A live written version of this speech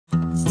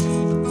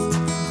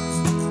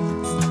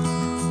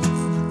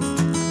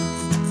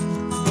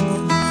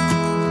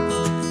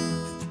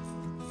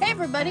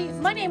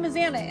everybody, my name is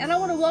Anna and I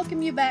want to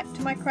welcome you back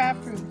to my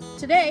craft room.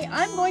 Today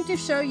I'm going to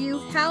show you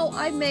how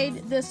I made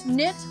this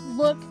knit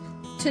look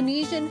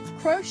Tunisian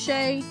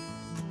crochet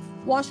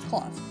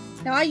washcloth.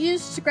 Now I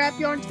used scrap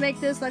yarn to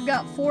make this. I've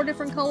got 4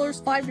 different colors,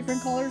 5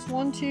 different colors,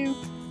 1, 2,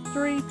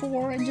 3,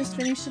 4, and just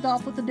finished it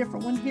off with a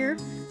different one here.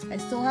 I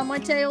still have my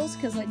tails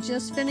because I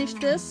just finished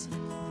this.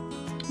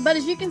 But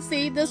as you can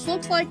see, this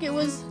looks like it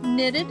was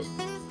knitted.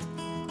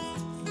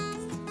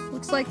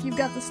 Looks like you've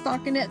got the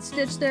stockinette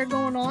stitch there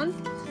going on.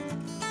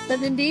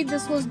 But indeed,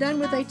 this was done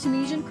with a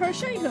Tunisian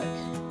crochet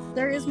hook.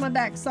 There is my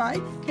back side,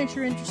 in case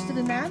you're interested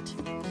in that.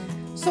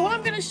 So what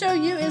I'm going to show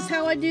you is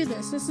how I do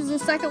this. This is the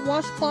second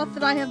washcloth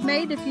that I have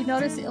made. If you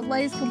notice, it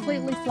lays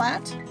completely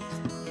flat.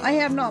 I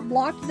have not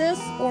blocked this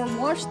or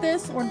washed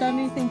this or done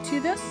anything to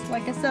this.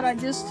 Like I said, I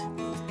just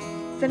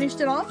finished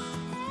it off.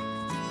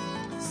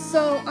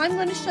 So I'm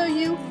going to show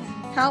you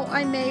how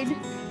I made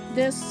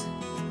this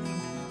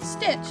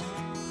stitch.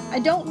 I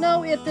don't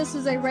know if this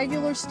is a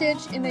regular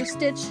stitch in a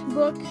stitch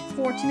book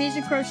for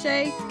Tunisian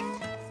crochet.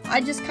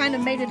 I just kind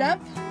of made it up.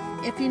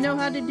 If you know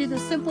how to do the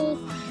simple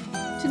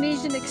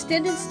Tunisian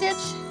extended stitch,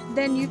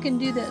 then you can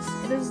do this.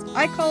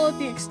 I call it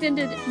the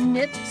extended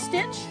knit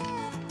stitch.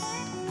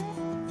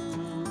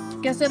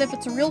 Like I said, if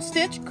it's a real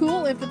stitch,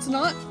 cool. If it's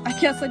not, I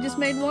guess I just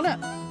made one up.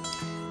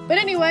 But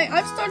anyway,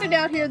 I've started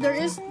out here. There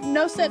is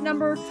no set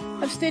number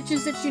of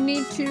stitches that you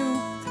need to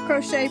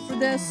crochet for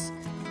this.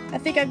 I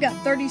think I've got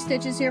 30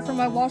 stitches here for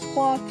my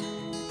washcloth.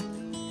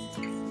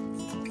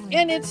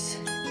 And it's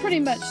pretty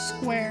much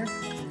square.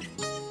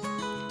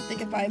 I think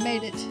if I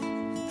made it,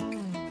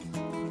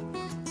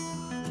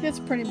 it's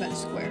pretty much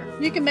square.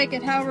 You can make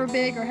it however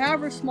big or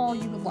however small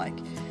you would like.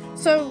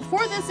 So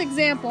for this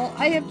example,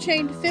 I have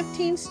chained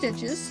 15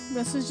 stitches.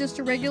 This is just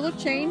a regular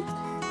chain.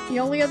 The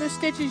only other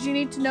stitches you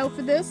need to know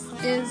for this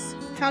is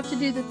how to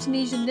do the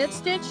Tunisian knit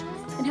stitch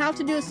and how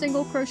to do a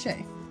single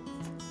crochet.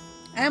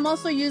 I am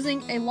also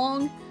using a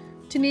long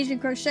Tunisian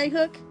crochet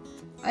hook.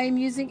 I am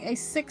using a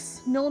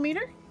 6mm.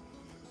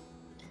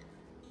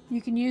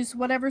 You can use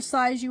whatever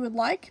size you would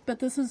like, but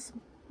this is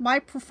my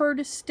preferred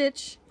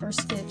This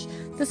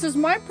is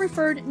my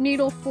preferred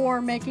needle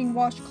for making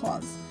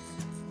washcloths.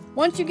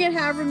 Once you get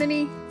however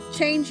many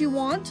chains you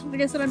want, like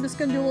I said, I'm just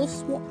going to do a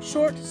little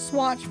short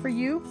swatch for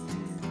you.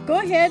 Go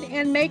ahead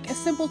and make a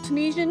simple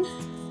Tunisian,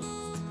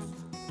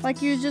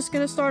 like you're just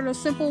going to start a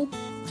simple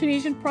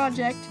Tunisian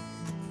project,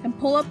 and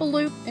pull up a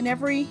loop in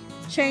every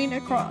chain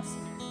across.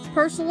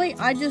 Personally,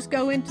 I just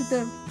go into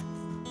the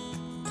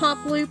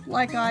top loop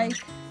like I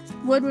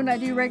would when I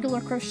do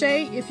regular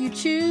crochet. If you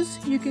choose,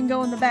 you can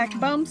go in the back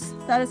bumps.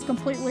 That is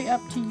completely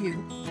up to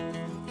you.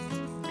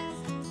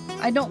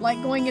 I don't like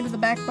going into the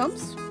back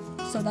bumps,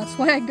 so that's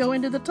why I go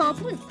into the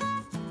top loop.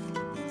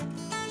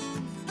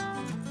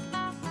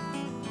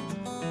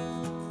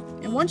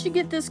 And once you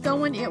get this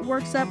going, it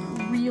works up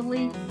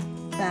really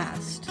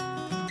fast.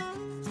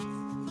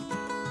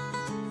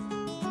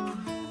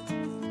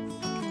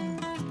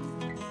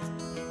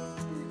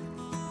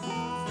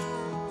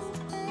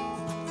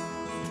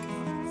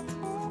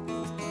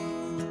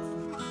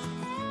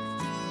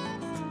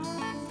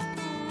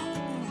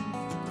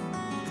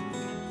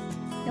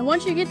 And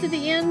once you get to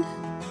the end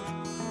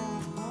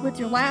with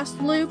your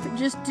last loop,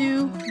 just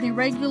do the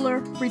regular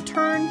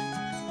return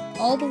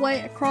all the way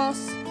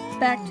across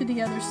back to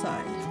the other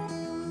side.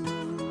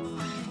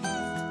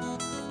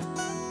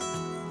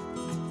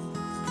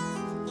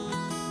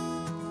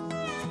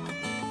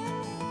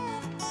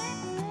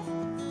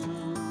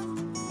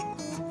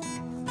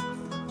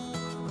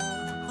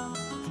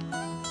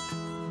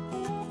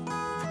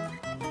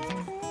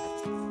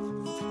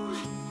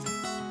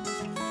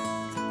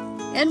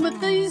 And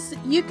with these,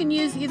 you can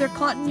use either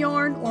cotton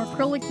yarn or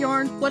acrylic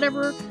yarn,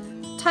 whatever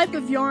type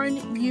of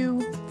yarn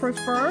you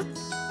prefer.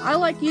 I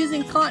like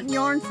using cotton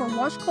yarn for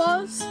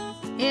washcloths,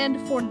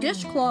 and for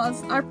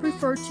dishcloths, I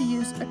prefer to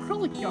use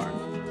acrylic yarn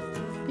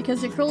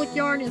because acrylic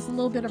yarn is a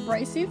little bit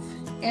abrasive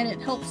and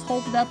it helps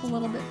hold it up a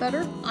little bit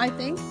better, I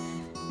think.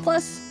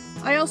 Plus,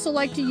 I also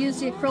like to use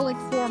the acrylic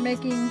for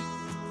making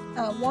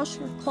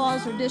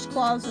washcloths or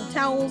dishcloths or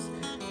towels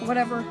or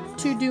whatever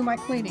to do my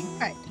cleaning.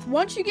 Alright,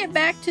 once you get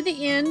back to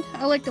the end,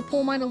 I like to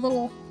pull mine a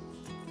little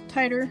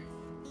tighter,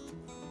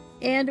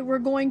 and we're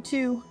going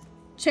to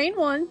chain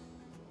 1,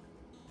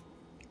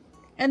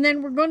 and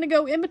then we're going to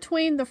go in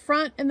between the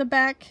front and the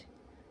back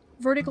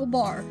vertical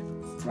bar,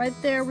 right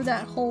there where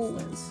that hole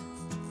is,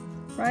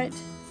 right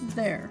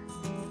there,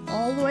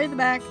 all the way to the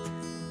back.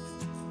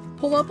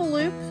 Pull up a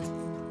loop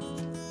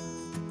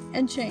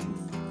and chain,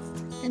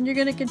 and you're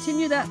going to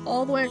continue that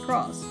all the way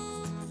across.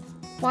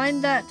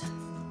 Find that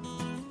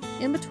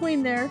in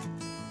between there,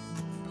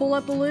 pull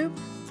up a loop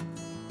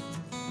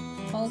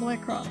all the way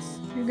across.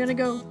 You're going to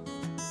go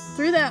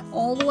through that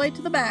all the way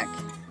to the back,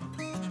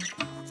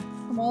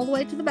 from all the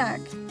way to the back,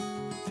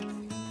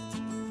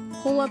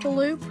 pull up a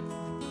loop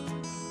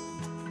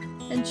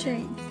and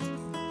chain.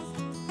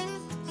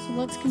 So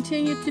let's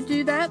continue to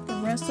do that the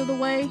rest of the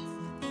way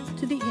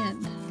to the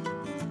end.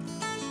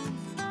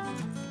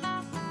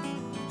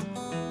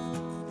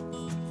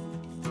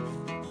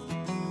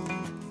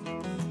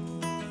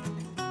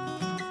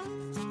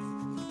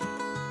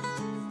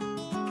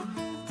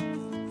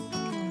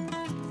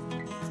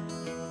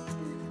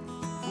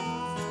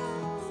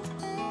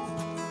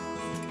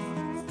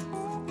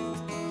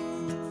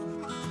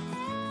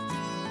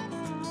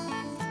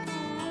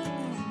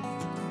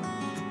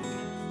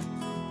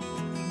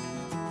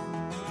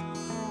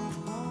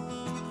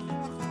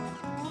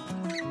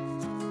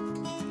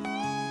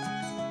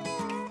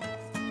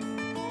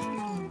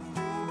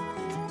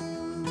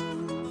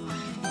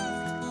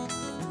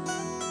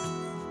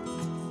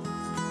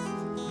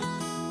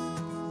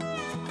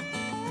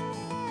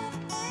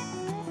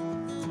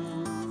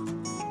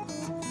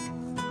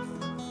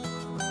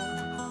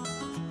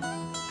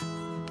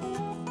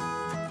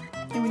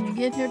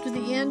 get here to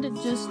the end,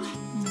 just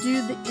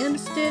do the end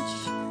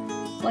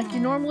stitch like you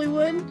normally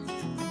would.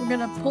 We're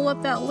going to pull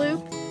up that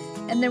loop,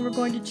 and then we're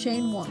going to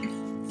chain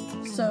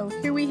 1. So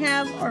here we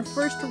have our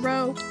first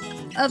row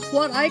of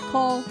what I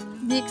call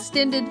the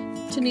extended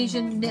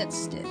Tunisian knit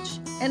stitch.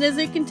 And as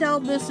you can tell,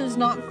 this is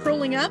not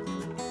curling up,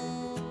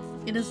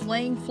 it is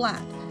laying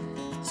flat.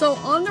 So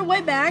on the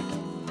way back,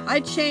 I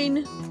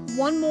chain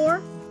 1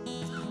 more,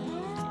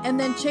 and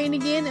then chain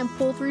again and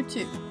pull through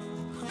 2.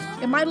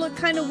 It might look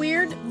kind of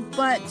weird,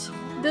 but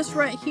this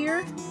right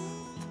here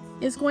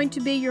is going to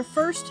be your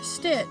first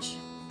stitch,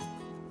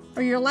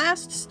 or your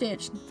last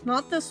stitch.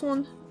 Not this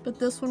one, but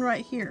this one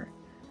right here.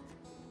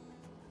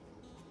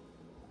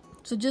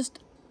 So just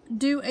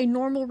do a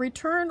normal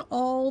return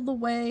all the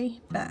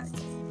way back.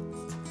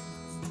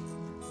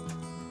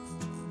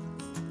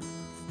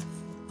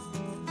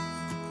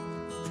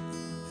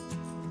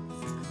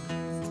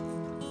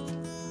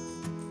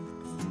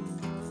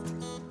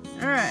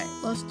 Alright,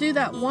 let's do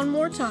that one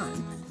more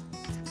time.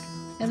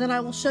 And then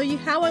I will show you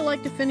how I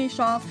like to finish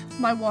off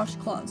my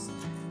washcloths.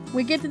 When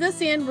we get to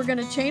this end, we're going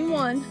to chain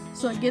 1,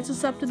 so it gets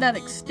us up to that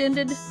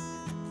extended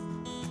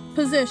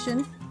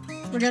position.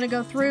 We're going to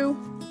go through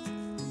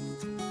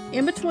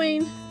in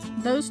between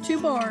those 2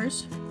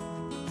 bars,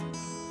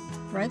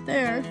 right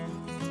there,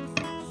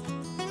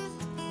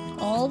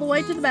 all the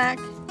way to the back,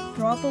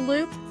 drop a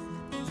loop,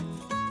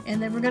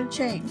 and then we're going to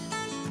chain.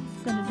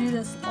 We're going to do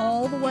this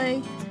all the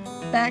way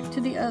back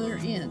to the other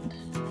end.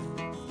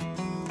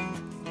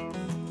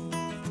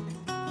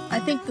 I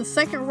think the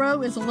second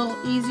row is a little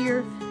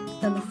easier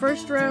than the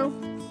first row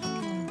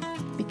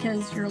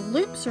because your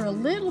loops are a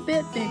little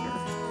bit bigger,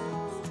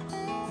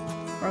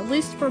 or at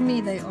least for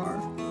me they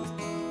are.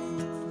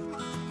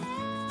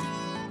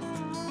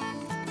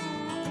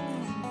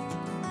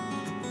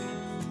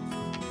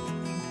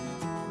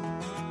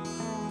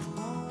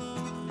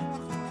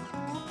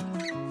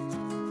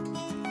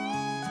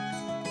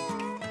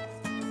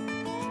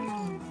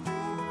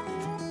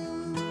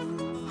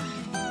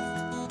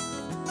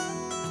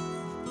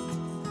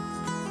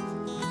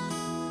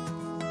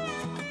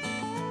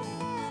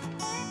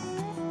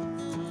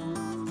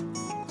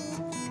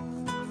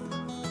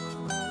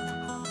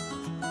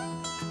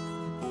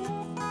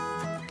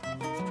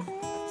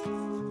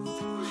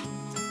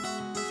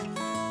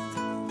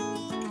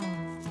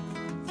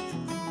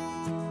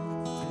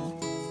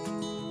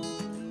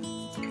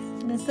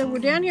 And so we're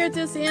down here at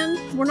this end.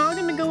 We're not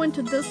going to go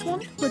into this one,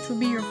 which would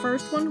be your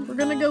first one. We're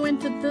going to go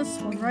into this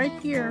one right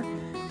here,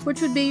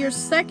 which would be your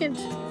second,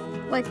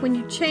 like when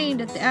you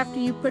chained it after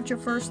you put your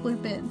first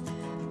loop in.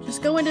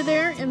 Just go into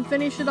there and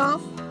finish it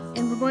off,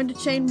 and we're going to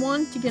chain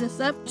 1 to get us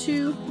up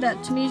to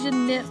that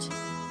Tunisian knit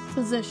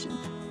position.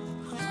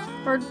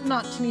 Or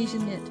not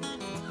Tunisian knit,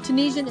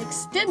 Tunisian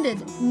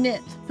extended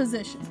knit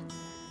position.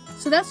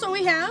 So that's what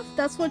we have.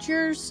 That's what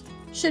yours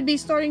should be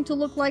starting to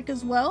look like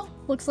as well.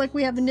 Looks like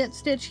we have a knit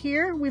stitch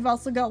here. We've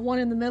also got one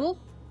in the middle.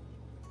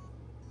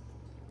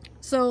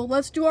 So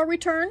let's do our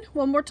return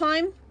one more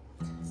time.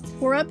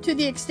 We're up to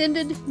the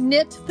extended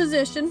knit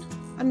position.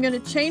 I'm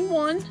going to chain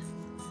 1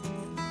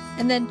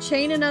 and then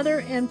chain another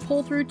and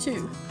pull through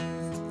 2.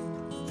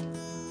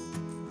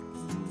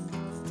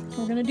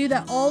 We're going to do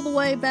that all the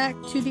way back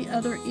to the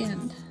other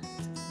end.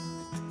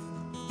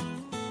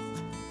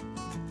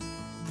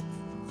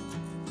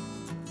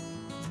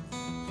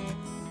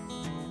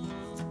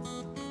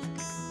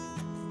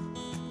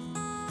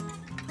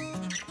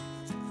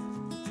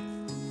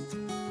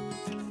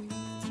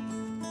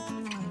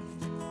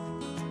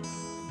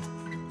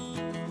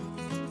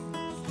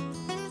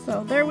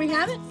 So there we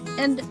have it.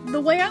 And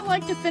the way I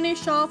like to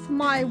finish off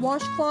my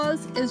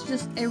washcloths is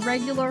just a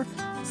regular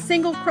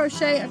single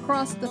crochet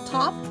across the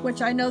top,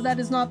 which I know that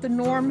is not the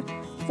norm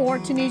for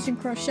Tunisian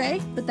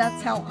crochet, but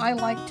that's how I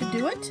like to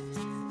do it.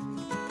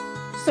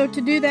 So to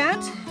do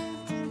that,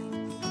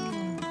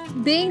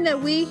 being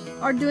that we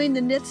are doing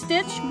the knit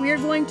stitch, we are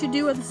going to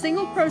do a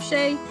single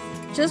crochet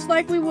just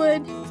like we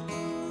would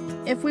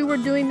if we were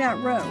doing that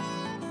row.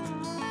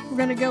 We're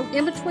going to go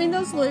in between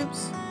those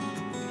loops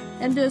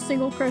and do a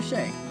single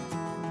crochet.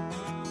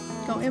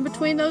 Go in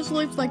between those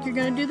loops like you're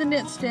going to do the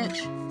knit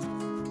stitch,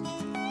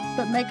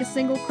 but make a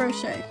single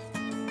crochet.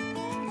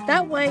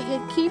 That way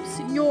it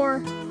keeps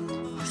your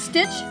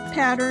stitch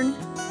pattern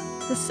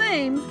the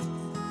same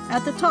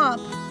at the top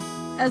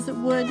as it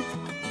would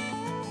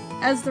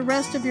as the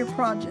rest of your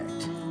project.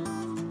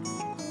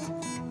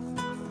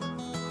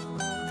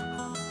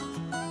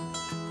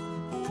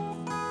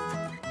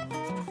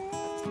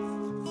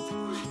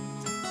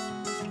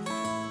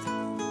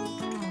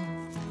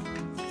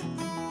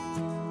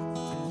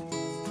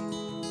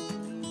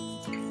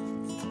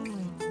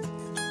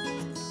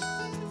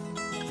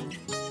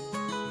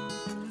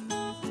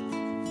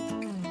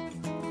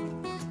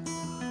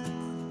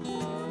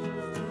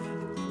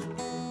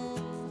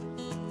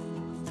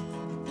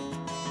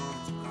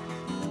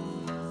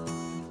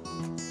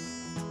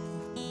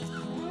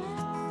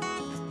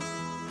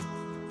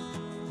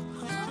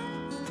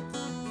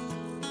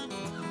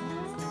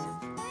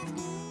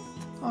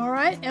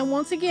 Alright, and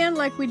once again,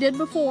 like we did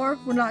before,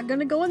 we're not going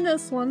to go in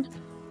this one.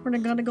 we're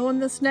going to go in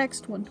this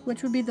next one,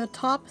 which would be the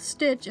top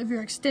stitch of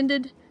your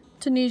extended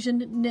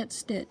Tunisian knit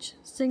stitch.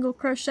 Single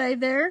crochet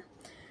there.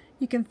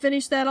 You can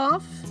finish that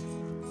off,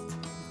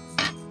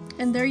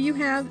 and there you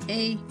have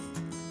a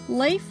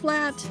lay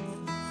flat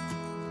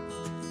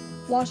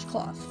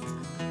washcloth.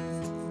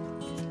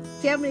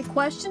 If you have any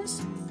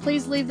questions,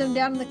 please leave them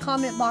down in the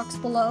comment box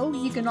below.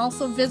 You can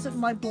also visit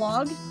my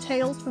blog,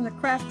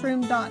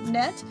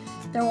 talesfromthecraftroom.net.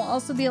 There will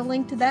also be a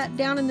link to that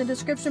down in the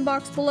description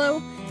box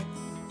below.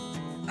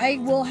 I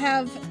will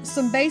have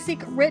some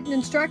basic written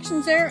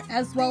instructions there,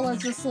 as well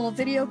as this little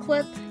video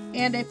clip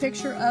and a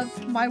picture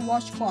of my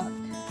washcloth.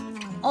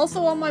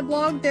 Also on my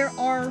blog, there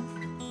are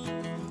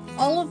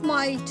all of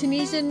my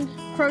Tunisian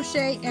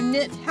crochet and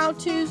knit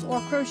how-tos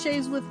or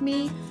crochets with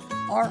me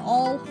are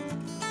all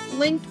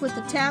linked with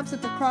the tabs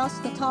at the cross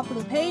at the top of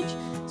the page.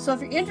 So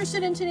if you're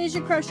interested in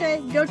Tunisian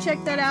crochet, go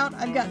check that out.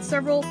 I've got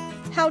several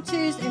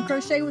how-tos and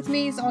crochet with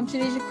me's on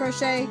Tunisian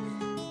crochet,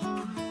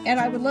 and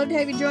I would love to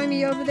have you join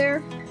me over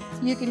there.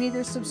 You can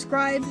either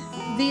subscribe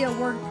via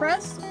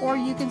WordPress, or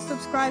you can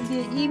subscribe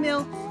via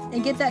email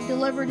and get that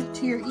delivered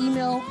to your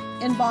email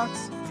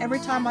inbox every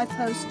time I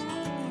post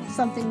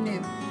something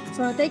new.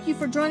 So thank you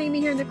for joining me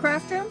here in the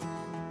craft room.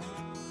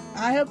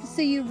 I hope to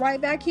see you right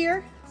back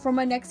here for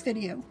my next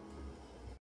video.